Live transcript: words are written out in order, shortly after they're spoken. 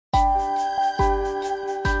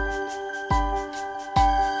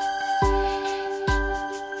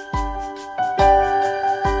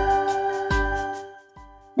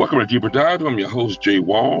Welcome to Deeper Dive. I'm your host, Jay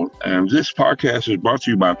Wall, and this podcast is brought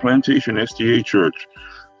to you by Plantation SDA Church.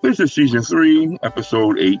 This is Season 3,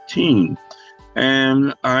 Episode 18.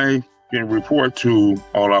 And I can report to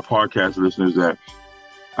all our podcast listeners that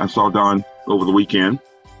I saw Dawn over the weekend,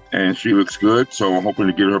 and she looks good, so I'm hoping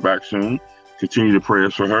to get her back soon. Continue the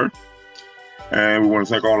prayers for her. And we want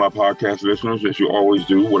to thank all our podcast listeners, as you always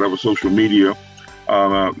do, whatever social media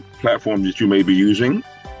platforms that you may be using.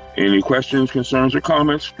 Any questions, concerns, or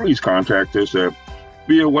comments, please contact us via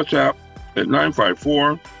WhatsApp at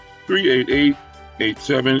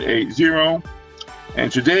 954-388-8780.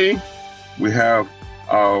 And today, we have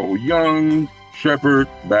our young shepherd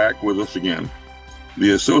back with us again,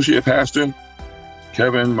 the Associate Pastor,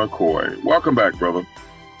 Kevin McCoy. Welcome back, brother.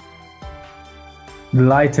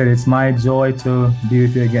 Delighted. It's my joy to be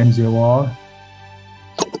with you again, Jay Wall.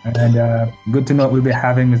 And good to know we'll be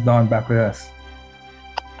having Ms. Dawn back with us.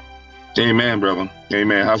 Amen, brother.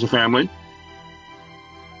 Amen. How's the family?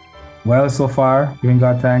 Well, so far. Giving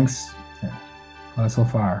God thanks. Well, so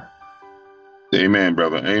far. Amen,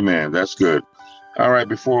 brother. Amen. That's good. All right.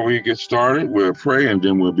 Before we get started, we'll pray and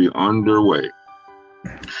then we'll be underway.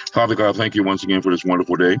 Father God, thank you once again for this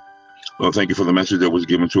wonderful day. Lord, thank you for the message that was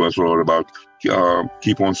given to us, Lord, about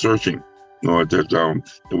keep on searching, Lord, that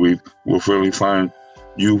we will fully find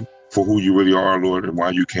you for who you really are, Lord, and why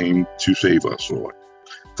you came to save us, Lord.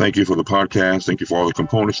 Thank you for the podcast. Thank you for all the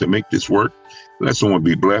components that make this work. Let someone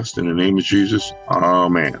be blessed in the name of Jesus.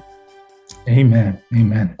 Amen. Amen.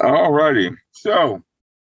 Amen. All righty. So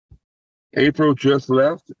April just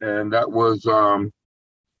left, and that was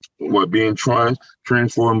being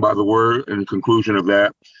transformed by the word, and the conclusion of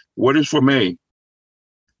that. What is for May?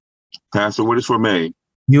 Pastor, what is for May?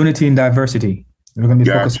 Unity and diversity. We're going to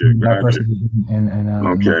be focusing on diversity.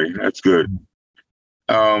 Okay, that's good.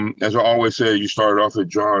 As I always say, you started off at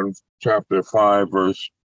John chapter 5,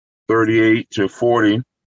 verse 38 to 40,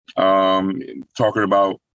 talking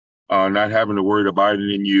about not having the word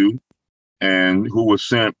abiding in you, and who was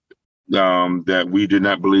sent, that we did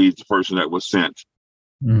not believe the person that was sent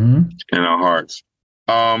in our hearts.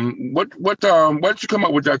 What did you come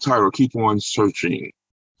up with that title, Keep On Searching?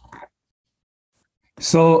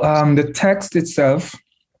 So the text itself,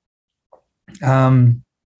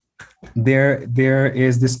 there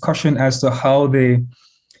is discussion as to how the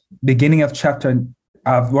beginning of chapter,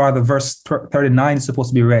 verse 39 is supposed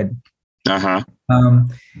to be read.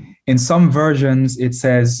 In some versions, it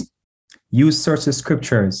says, you search the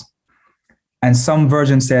scriptures. And some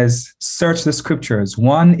version says, search the scriptures.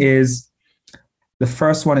 The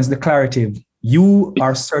first one is declarative. You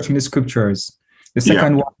are searching the scriptures. The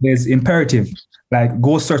second one is imperative, like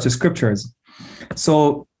go search the scriptures.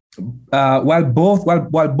 So while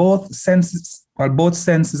both senses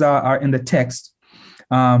are in the text,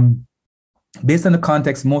 based on the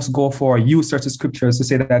context, most go for you search the scriptures to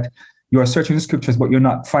say that you are searching the scriptures, but you're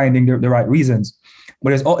not finding the right reasons.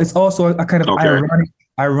 But it's also a kind of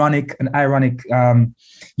ironic.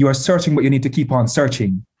 You are searching, but you need to keep on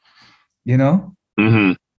searching. You know.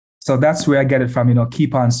 Mm-hmm. So that's where I get it from.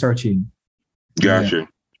 Keep on searching. Gotcha. Yeah.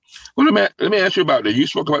 Well, let me ask you about that. You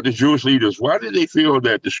spoke about the Jewish leaders. Why did they feel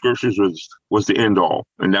that the scriptures was the end all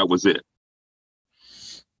and that was it?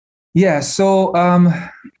 Yeah. So,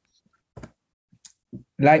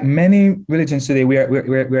 like many religions today,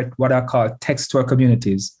 we're what I call textual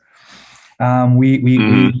communities.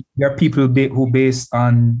 We are people who based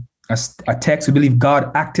on a text. We believe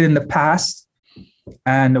God acted in the past,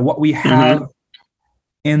 and what we have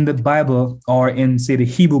in the Bible, or in, say, the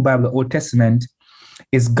Hebrew Bible, the Old Testament,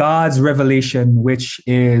 is God's revelation, which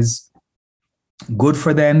is good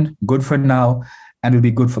for then, good for now, and will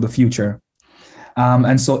be good for the future.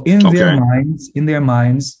 And so in their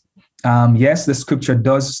minds, yes, the scripture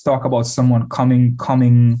does talk about someone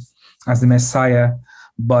coming as the Messiah,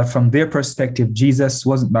 but from their perspective, Jesus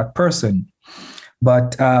wasn't that person.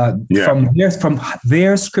 But from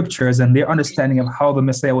their scriptures and their understanding of how the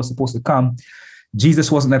Messiah was supposed to come,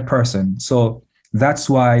 Jesus wasn't that person. So that's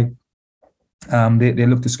why they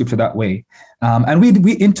look to scripture that way. And we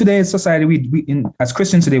in today's society, as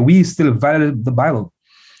Christians today, we still value the Bible,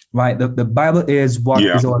 right? The Bible is what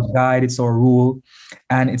is our guide, it's our rule,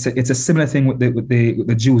 and it's a similar thing with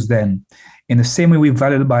the Jews. Then, in the same way we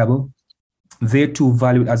value the Bible, they too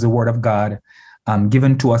value it as the word of God,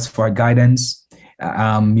 given to us for our guidance.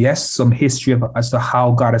 Yes, some history as to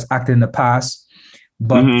how God has acted in the past,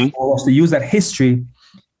 but for us to use that history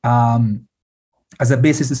as a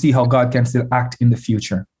basis to see how God can still act in the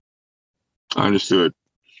future. Understood.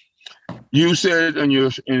 You said in your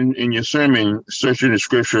sermon, searching the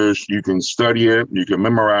scriptures, you can study it, you can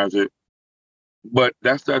memorize it, but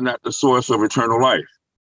that's not the source of eternal life.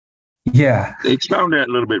 Yeah. Expound that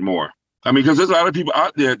a little bit more. I mean, because there's a lot of people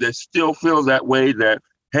out there that still feel that way, that,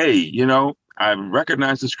 hey, I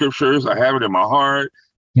recognize the scriptures, I have it in my heart,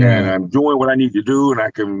 and Yeah. I'm doing what I need to do, and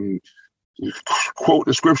I can quote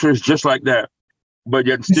the scriptures just like that. But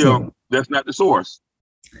yet still, Listen, that's not the source.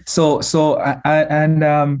 so I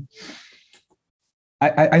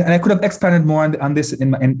could have expanded more on this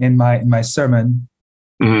in my sermon.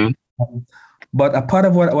 Mm-hmm. But a part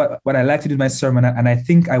of what I like to do in my sermon, and I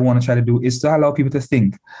think I want to try to do, is to allow people to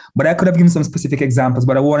think. But I could have given some specific examples,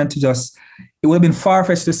 but I wanted to it would have been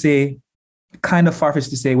far-fetched to say,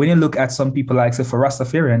 when you look at some people like, say, for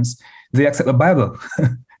Rastafarians, they accept the Bible,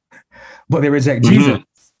 but they reject Jesus,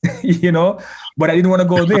 But I didn't want to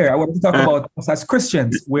go there. I wanted to talk about us as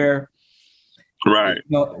Christians, where right,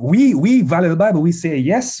 we value the Bible. We say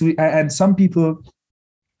yes, and some people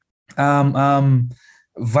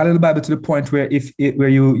value the Bible to the point where where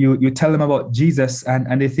you tell them about Jesus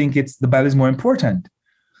and they think the Bible is more important.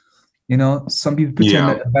 Some people pretend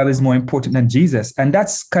that the Bible is more important than Jesus, and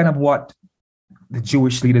that's kind of what the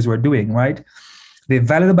Jewish leaders were doing, right? They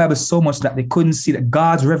valued the Bible so much that they couldn't see that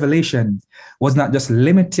God's revelation was not just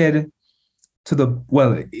limited to the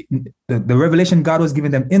revelation God was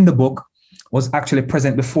giving them in the book was actually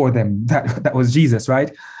present before them. That was Jesus,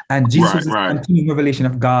 right? And Jesus was a continuing revelation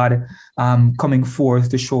of God coming forth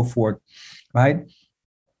to show forth, right?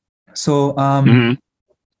 So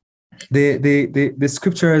the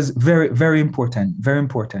scripture is very, very important, very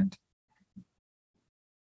important.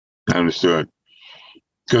 I understood.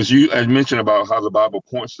 Because you had mentioned about how the Bible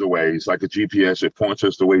points the way. It's like a GPS. It points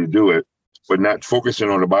us the way to do it, but not focusing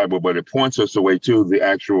on the Bible, but it points us the way to the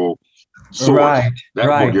actual source. That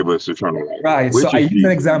will give us eternal life. Right. So I use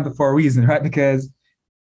an example for a reason, right? Because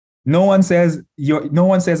no one says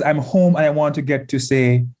I'm home and I want to get to,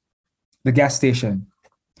 say, the gas station.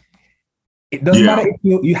 It doesn't matter if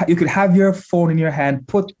you could have your phone in your hand,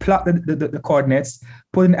 plot the coordinates,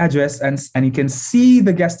 put an address, and you can see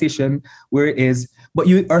the gas station where it is, but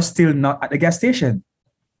you are still not at the gas station,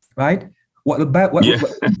 right? What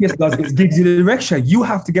GPS does is gives you the direction. You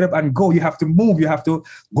have to get up and go. You have to move. You have to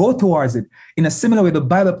go towards it. In a similar way, the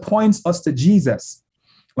Bible points us to Jesus,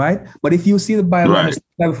 right? But if you see the Bible, and the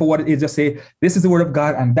Bible for what it is, just say, this is the word of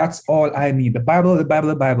God, and that's all I need. The Bible, the Bible,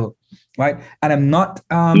 the Bible, right? And I'm not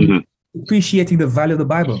appreciating the value of the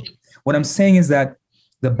Bible. What I'm saying is that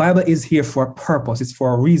the Bible is here for a purpose. It's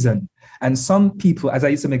for a reason. And some people, as I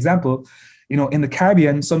use some example, in the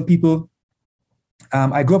Caribbean, some people,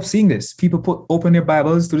 I grew up seeing this. People open their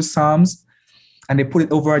Bibles to the Psalms and they put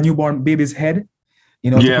it over a newborn baby's head,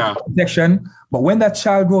 to protection. But when that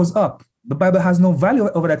child grows up, the Bible has no value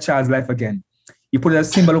over that child's life again. You put it as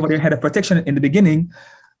a symbol over their head of protection in the beginning.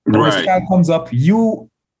 But when the child comes up,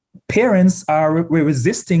 parents are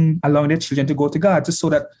resisting allowing their children to go to God, just so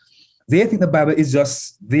that they think the Bible is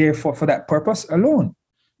just there for that purpose alone.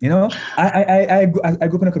 I grew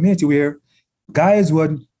up in a community where guys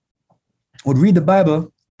would read the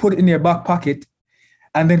Bible, put it in their back pocket,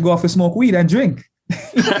 and then go off to smoke weed and drink.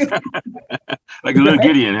 Like a little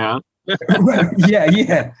Gideon, huh?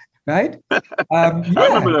 Yeah. Right? I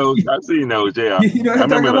remember those. I've seen those, yeah. You know what I'm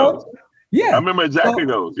talking about? Yeah. I remember exactly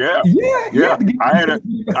those. Yeah. Yeah. I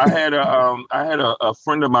had a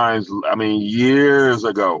friend of mine, years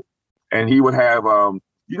ago, and he would have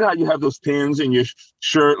you know how you have those pins in your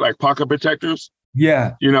shirt, like pocket protectors?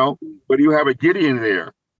 Yeah. But you have a Gideon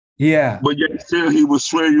there. Yeah. But yet still he will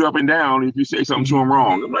swear you up and down if you say something to him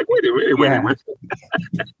wrong. I'm like, wait a minute.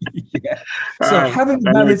 Yeah. So having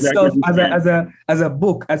done itself as a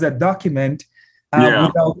book, as a document,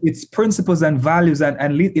 without its principles and values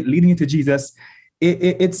and leading you to Jesus,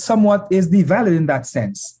 it somewhat is devalued in that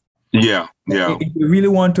sense. Yeah. If you really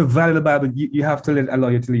want to value the Bible, you have to allow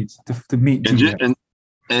you to lead to meet Jesus.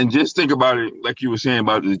 And just think about it, like you were saying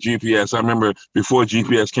about the GPS. I remember before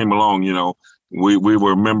GPS came along, we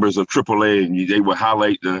were members of AAA, and they would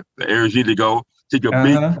highlight the areas you need to go. Take a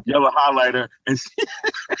big yellow highlighter and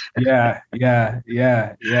yeah. That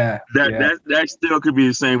still could be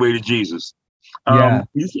the same way to Jesus.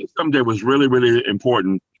 You said something that was really, really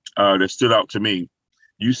important that stood out to me.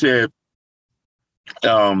 You said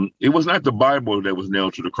it was not the Bible that was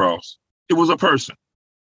nailed to the cross. It was a person.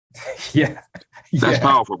 That's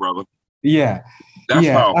powerful, brother. That's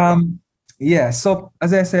powerful. So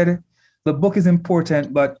as I said, the book is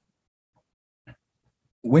important, but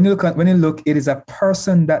when you look, it is a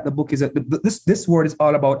person that the book is. This word is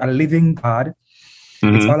all about a living God.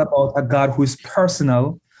 Mm-hmm. It's all about a God who is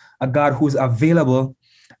personal, a God who is available,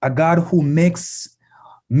 a God who makes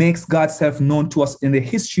God's self known to us in the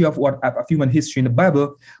history of human history in the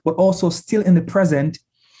Bible, but also still in the present,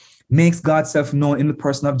 makes God's self known in the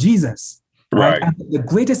person of Jesus. Right. And the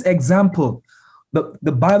greatest example,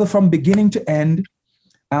 the Bible from beginning to end,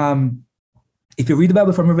 if you read the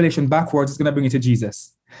Bible from Revelation backwards, it's going to bring you to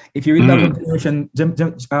Jesus. If you read the Bible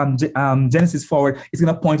from Genesis forward, it's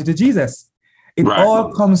going to point you to Jesus. It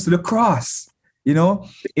all comes to the cross. You know,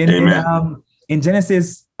 in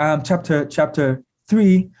Genesis chapter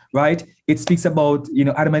 3, right? It speaks about, you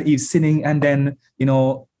know, Adam and Eve sinning, and then, you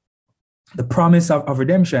know, the promise of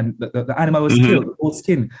redemption. The animal was killed, the whole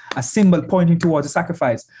skin, a symbol pointing towards a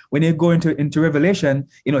sacrifice. When you go into Revelation,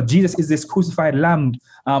 you know, Jesus is this crucified lamb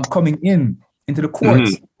coming into the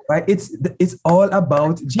courts. Right? It's all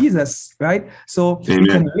about Jesus, right? So you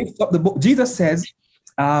can lift up the book. Jesus says,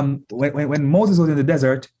 when Moses was in the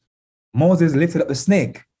desert, Moses lifted up the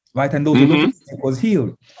snake, right? And those who looked at the snake was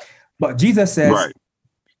healed. But Jesus says,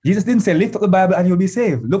 Jesus didn't say, lift up the Bible and you'll be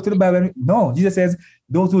saved. Look to the Bible. No, Jesus says,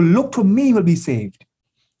 those who look to me will be saved,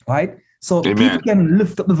 right? So people can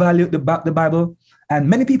lift up the Bible, and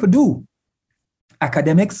many people do.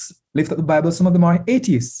 Academics lift up the Bible. Some of them are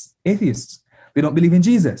atheists. They don't believe in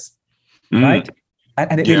Jesus, right?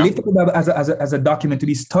 And they lift up the Bible as a document to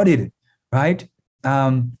be studied, right?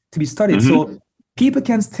 To be studied. So people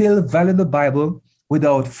can still value the Bible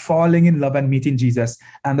without falling in love and meeting Jesus.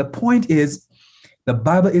 And the point is, the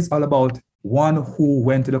Bible is all about one who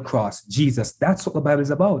went to the cross, Jesus. That's what the Bible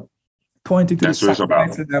is about. Pointing to the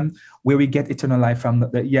sacrifice of them, where we get eternal life from.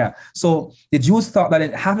 So the Jews thought that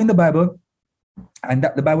in having the Bible, and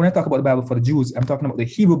that the Bible, when I talk about the Bible for the Jews, I'm talking about the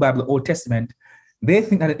Hebrew Bible, the Old Testament. They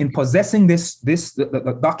think that in possessing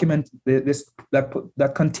the document,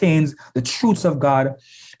 that contains the truths of God,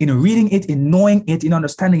 in reading it, in knowing it, in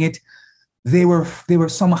understanding it, they were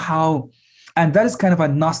somehow, and that is kind of a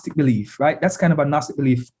Gnostic belief, right? That's kind of a Gnostic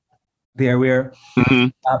belief there, where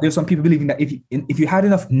there's some people believing that if you had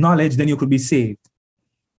enough knowledge, then you could be saved.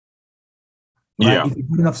 Right? Yeah. If you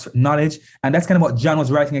had enough knowledge, and that's kind of what John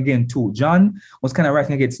was writing again too. John was kind of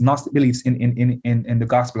writing against Gnostic beliefs in the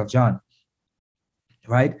Gospel of John.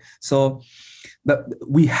 Right? So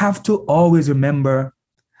we have to always remember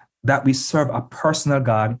that we serve a personal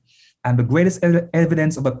God, and the greatest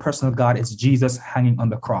evidence of a personal God is Jesus hanging on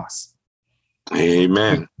the cross.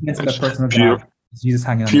 Amen. That's the personal God. Jesus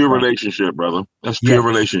hanging on the cross. Pure relationship, brother. That's pure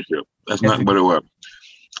relationship. That's nothing but a word.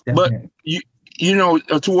 But you know,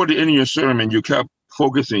 toward the end of your sermon, you kept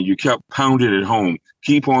focusing, you kept pounding it home.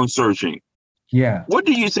 Keep on searching. Yeah. What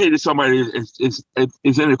do you say to somebody is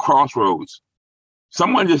in a crossroads?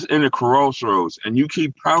 Someone just in a crossroads, and you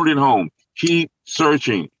keep pounding home, keep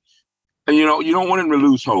searching, and you know you don't want them to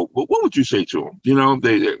lose hope. But what would you say to them?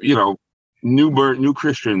 You know, new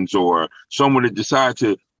Christians, or someone that decide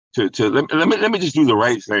to let me just do the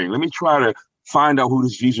right thing. Let me try to find out who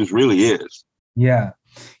this Jesus really is. Yeah.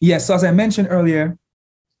 So as I mentioned earlier,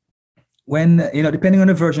 when, you know, depending on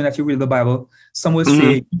the version that you read the Bible, some will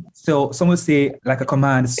say, some will say like a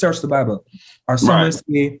command, search the Bible, or some will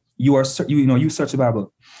say you search the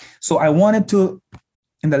Bible. So I wanted to,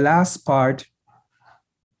 in the last part,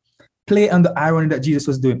 play on the irony that Jesus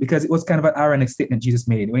was doing, because it was kind of an ironic statement Jesus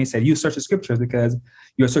made when he said, you search the scriptures because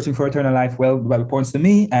you're searching for eternal life. Well, the Bible points to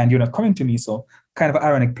me and you're not coming to me. So kind of an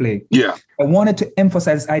ironic play. Yeah. I wanted to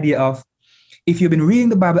emphasize this idea of, if you've been reading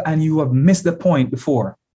the Bible and you have missed the point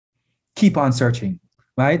before, keep on searching,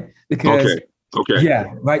 right? Because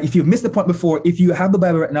right. If you've missed the point before, if you have the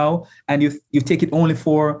Bible right now and you take it only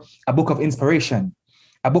for a book of inspiration,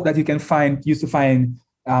 a book that you can used to find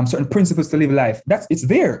certain principles to live life, it's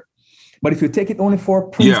there. But if you take it only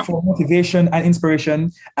for motivation and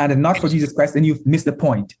inspiration and not for Jesus Christ, then you've missed the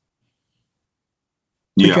point.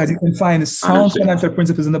 Because you can find sound financial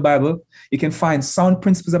principles in the Bible. You can find sound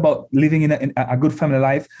principles about living in a good family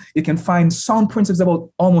life. You can find sound principles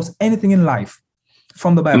about almost anything in life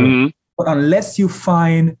from the Bible. But unless you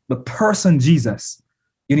find the person Jesus,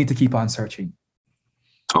 you need to keep on searching.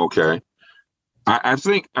 Okay. I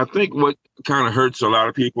think what kind of hurts a lot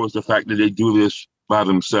of people is the fact that they do this by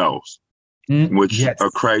themselves, which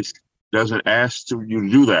Christ doesn't ask you to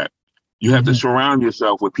do that. You have to surround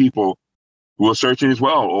yourself with people who are searching as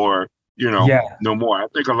well, or, no more. I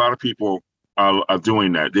think a lot of people are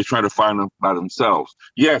doing that. They're trying to find them by themselves.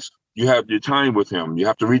 Yes, you have your time with him. You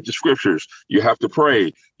have to read the scriptures. You have to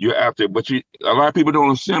pray. But a lot of people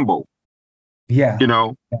don't assemble. Yeah.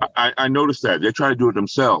 I noticed that. They try to do it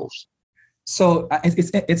themselves. So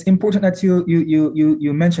it's important that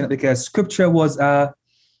you mention it, because scripture was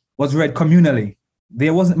read communally.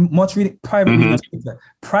 There wasn't much private reading of scripture.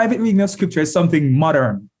 Private reading of scripture is something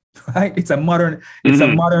modern. Right? It's a modern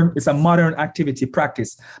activity,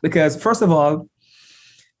 practice. Because first of all,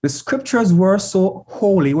 the scriptures were so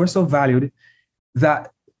holy, were so valued,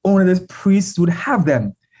 that only the priests would have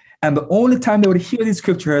them. And the only time they would hear these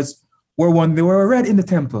scriptures were when they were read in the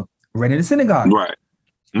temple, read in the synagogue. Right.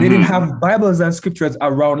 They didn't have Bibles and scriptures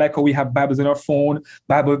around like how we have Bibles in our phone,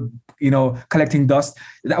 Bible, collecting dust.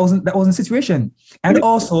 That wasn't the situation. And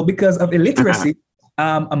also because of illiteracy,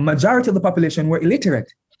 a majority of the population were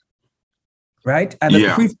illiterate, right? And the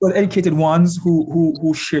priests were educated ones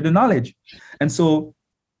who shared the knowledge. And so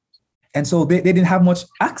they didn't have much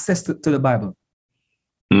access to the Bible.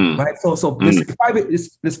 Right. So this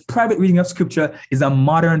private reading of scripture is a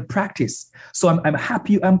modern practice. So I'm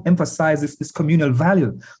happy you emphasize this communal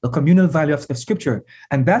value, the communal value of scripture.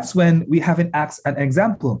 And that's when we have in Acts an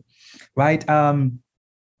example, right? I'm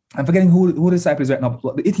forgetting who the disciple is right now.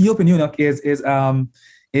 The Ethiopian eunuch is on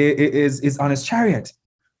his chariot,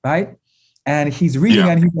 right? And he's reading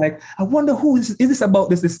and he's like, I wonder who is this about,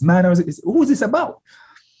 this man, or who is this about?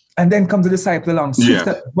 And then comes the disciple along,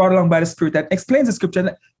 brought along by the Spirit, that explains the scripture.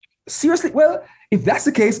 And seriously, well, if that's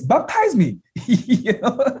the case, baptize me.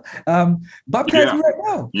 Baptize me right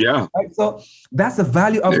now. Yeah. Right? So that's the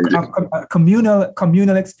value of a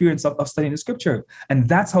communal experience of studying the scripture, and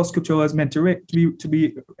that's how scripture was meant to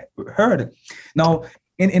be heard. Now,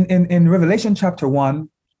 in Revelation chapter 1,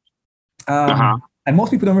 and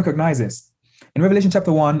most people don't recognize this. In Revelation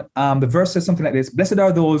chapter 1, the verse says something like this: "Blessed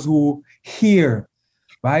are those who hear."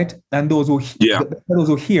 Right? And those who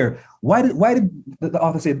hear. Why did the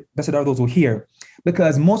author say, blessed are those who hear?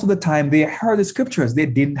 Because most of the time they heard the scriptures. They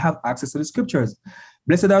didn't have access to the scriptures.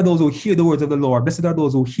 Blessed are those who hear the words of the Lord. Blessed are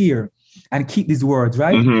those who hear and keep these words,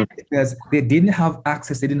 right? Because they didn't have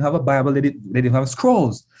access. They didn't have a Bible. They didn't have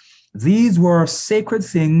scrolls. These were sacred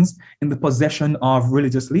things in the possession of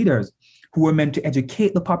religious leaders who were meant to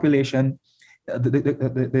educate the population,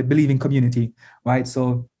 the believing community, right?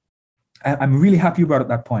 So I'm really happy you brought up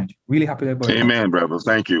that point. Really happy about it. Amen, brother.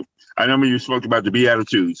 Thank you. I know when you spoke about the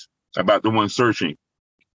Beatitudes, about the one searching.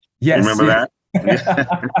 Yes. You remember that?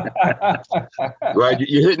 Right.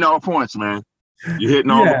 You're hitting all points, man. You're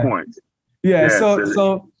hitting all the points. Yeah.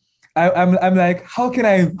 So I'm like, how can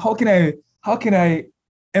I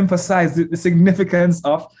emphasize the significance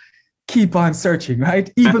of keep on searching,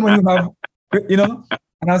 right? Even when you have,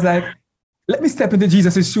 and I was like, let me step into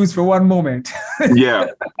Jesus' shoes for one moment. Yeah.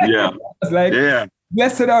 It's like,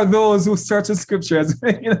 blessed are those who search the scriptures,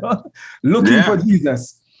 looking for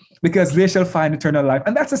Jesus, because they shall find eternal life.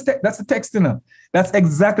 And that's the text, That's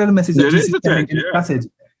exactly the message that Jesus is telling in the passage.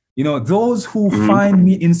 Those who find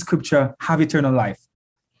me in scripture have eternal life.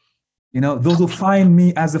 Those who find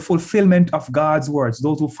me as the fulfillment of God's words,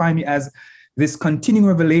 those who find me as this continuing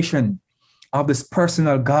revelation of this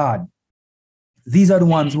personal God. These are the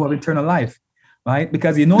ones who have eternal life, right?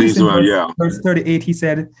 Because notice in verse 38, he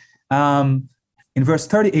said, in verse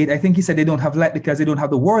 38, I think he said they don't have light because they don't have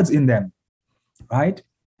the words in them, right?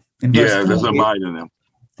 In verse 38, there's abide in them.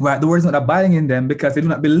 Right, the words not abiding in them because they do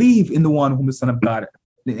not believe in the one whom the Son of God,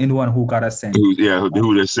 in the one who God has sent. Who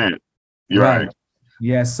they sent. You're right.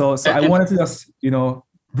 Yeah, so I wanted to just,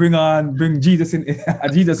 bring Jesus in a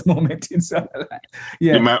Jesus moment inside.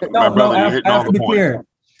 Yeah, my brother, I have to be clear.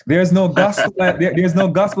 There's no gospel. There's no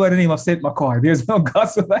gospel in the name of St. McCoy. There's no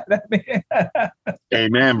gospel like that name.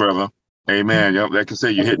 Amen, brother. Amen. Yep, like I say,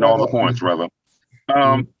 you're hitting all the points, brother.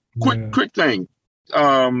 Quick thing.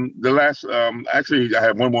 The last, actually, I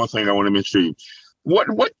have one more thing I want to mention to you. What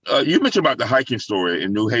you mentioned about the hiking story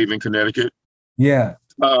in New Haven, Connecticut. Yeah.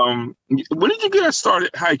 When did you get started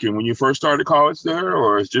hiking? When you first started college there,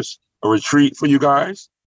 or is just a retreat for you guys?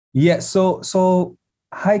 Yeah. So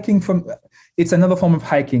hiking it's another form of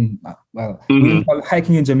hiking. We call it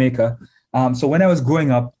hiking in Jamaica. So when I was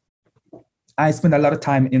growing up, I spent a lot of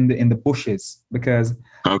time in the bushes because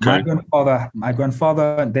my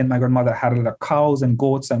grandfather and then my grandmother had a lot of cows and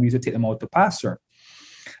goats, and we used to take them out to pasture.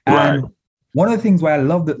 And one of the things why I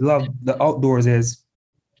love the outdoors is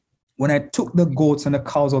when I took the goats and the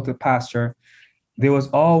cows out to pasture, there was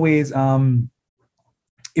always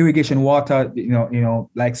irrigation water,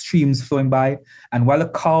 like streams flowing by, and while the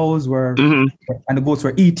cows were and the goats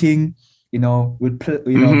were eating, we'd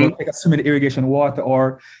take a swim in the irrigation water,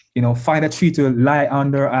 or find a tree to lie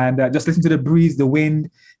under and just listen to the breeze, the wind,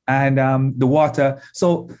 and the water.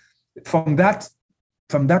 So from that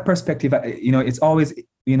perspective, it's always,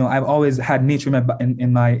 I've always had nature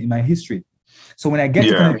in my history. So when I get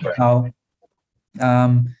to Connecticut now,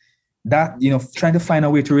 that trying to find a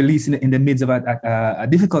way to release in the midst of a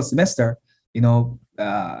difficult semester, a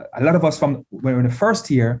lot of us were in the first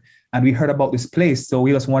year and we heard about this place, so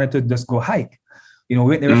we just wanted to just go hike. We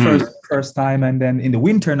went there the first time, and then in the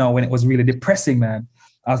winter now when it was really depressing, man,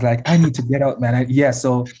 I was like, I need to get out, man.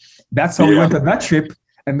 So that's how we went on that trip,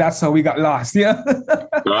 and that's how we got lost. Yeah.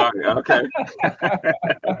 Okay.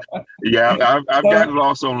 Yeah, I've gotten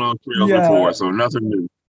lost on those trails before, so nothing new.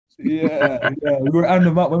 Yeah. We were on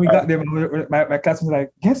the mountain when we got there. My classmates were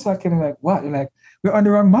like, "Guess what?" And I'm like, "What?" They're like, "We're on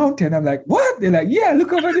the wrong mountain." I'm like, "What?" They're like, "Yeah,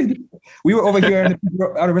 look over there." We were over here, and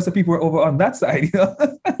the rest of the people were over on that side.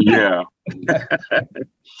 Yeah.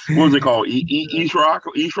 What was it called? East Rock?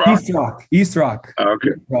 East Rock? East Rock. Okay.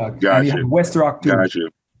 East Rock. Gotcha. And you have West Rock too.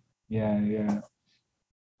 Gotcha. Yeah.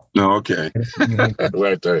 No, okay.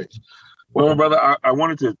 Right there. Well, brother, I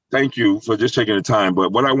wanted to thank you for just taking the time.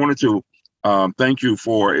 But what I wanted to thank you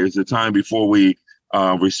for is the time before we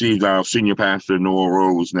received our senior pastor, Noah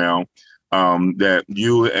Rose, now, that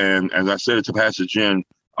you, and as I said it to Pastor Jen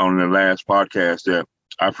on the last podcast, that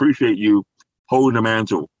I appreciate you holding the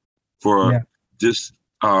mantle for just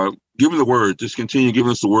giving the word, just continue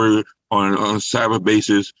giving us the word on a Sabbath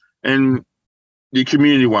basis, and the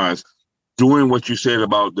community-wise, doing what you said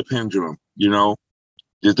about the pendulum,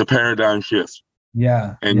 just the paradigm shift.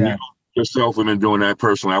 Yeah. And you yourself have been doing that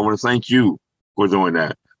personally. I want to thank you for doing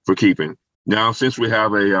that, for keeping. Now, since we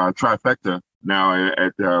have a trifecta now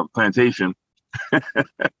at Plantation,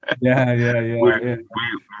 we're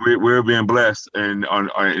being blessed in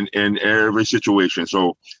every situation.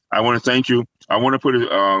 So I want to thank you. I want to put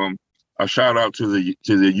a shout out to the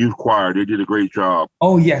youth choir. They did a great job.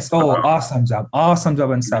 Oh yes! Awesome job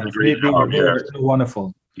on Sabbath. They were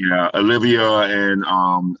wonderful. Yeah, Olivia and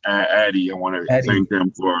Addie. I want to thank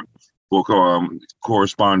them for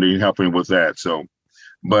corresponding, helping with that. So,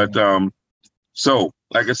 but so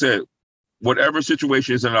like I said, whatever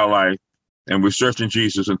situation is in our life, and we're searching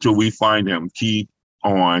Jesus until we find Him. Keep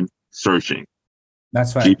on searching.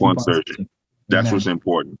 That's right. Keep on searching. That's what's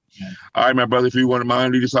important. Yeah. All right, my brother, if you wouldn't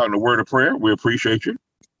mind, lead us out in a word of prayer. We appreciate you.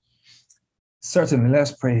 Certainly.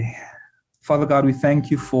 Let's pray. Father God, we thank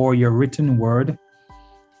you for your written word.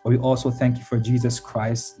 But we also thank you for Jesus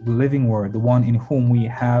Christ, the living word, the one in whom we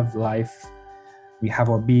have life, we have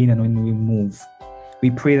our being, and when we move. We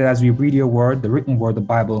pray that as we read your word, the written word, the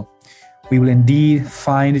Bible, we will indeed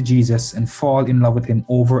find Jesus and fall in love with him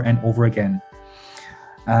over and over again.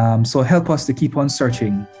 So help us to keep on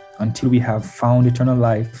searching until we have found eternal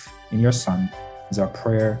life in your Son, is our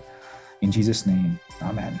prayer. In Jesus' name,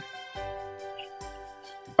 amen.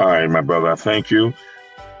 All right, my brother, thank you.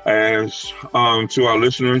 As to our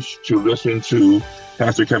listeners, to listen to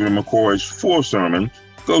Pastor Kevin McCoy's full sermon,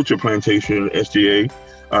 go to Plantation SDA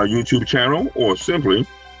YouTube channel, or simply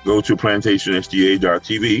go to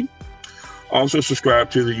plantationsda.tv. Also subscribe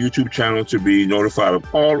to the YouTube channel to be notified of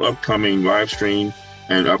all upcoming live stream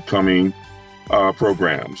and upcoming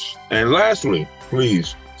programs. And lastly,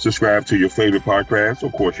 please subscribe to your favorite podcast.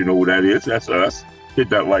 Of course, you know who that is. That's us. Hit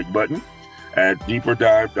that like button at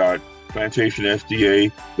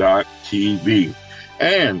deeperdive.plantationsda.tv.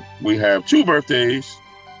 And we have 2 birthdays.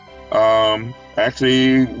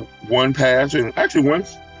 Actually, one passed, and actually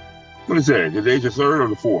once. What is that? Today's the 3rd or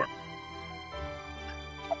the 4th?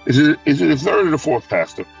 Is it the 3rd or the 4th,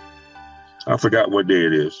 Pastor? I forgot what day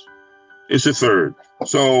it is. It's the 3rd.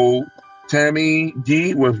 So Tammy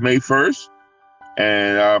D was May 1st,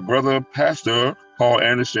 and our brother Pastor Paul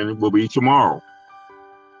Anderson will be tomorrow.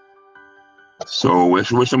 So wish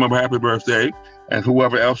them a happy birthday, and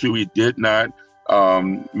whoever else we did not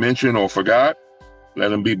mention or forgot, let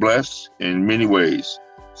them be blessed in many ways.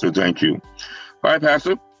 So thank you. All right,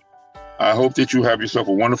 Pastor. I hope that you have yourself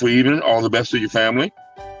a wonderful evening. All the best to your family.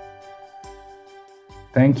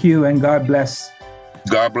 Thank you, and God bless.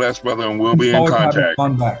 God bless, brother, and we'll be in contact.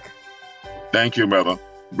 On back. Thank you, brother.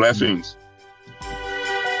 Blessings.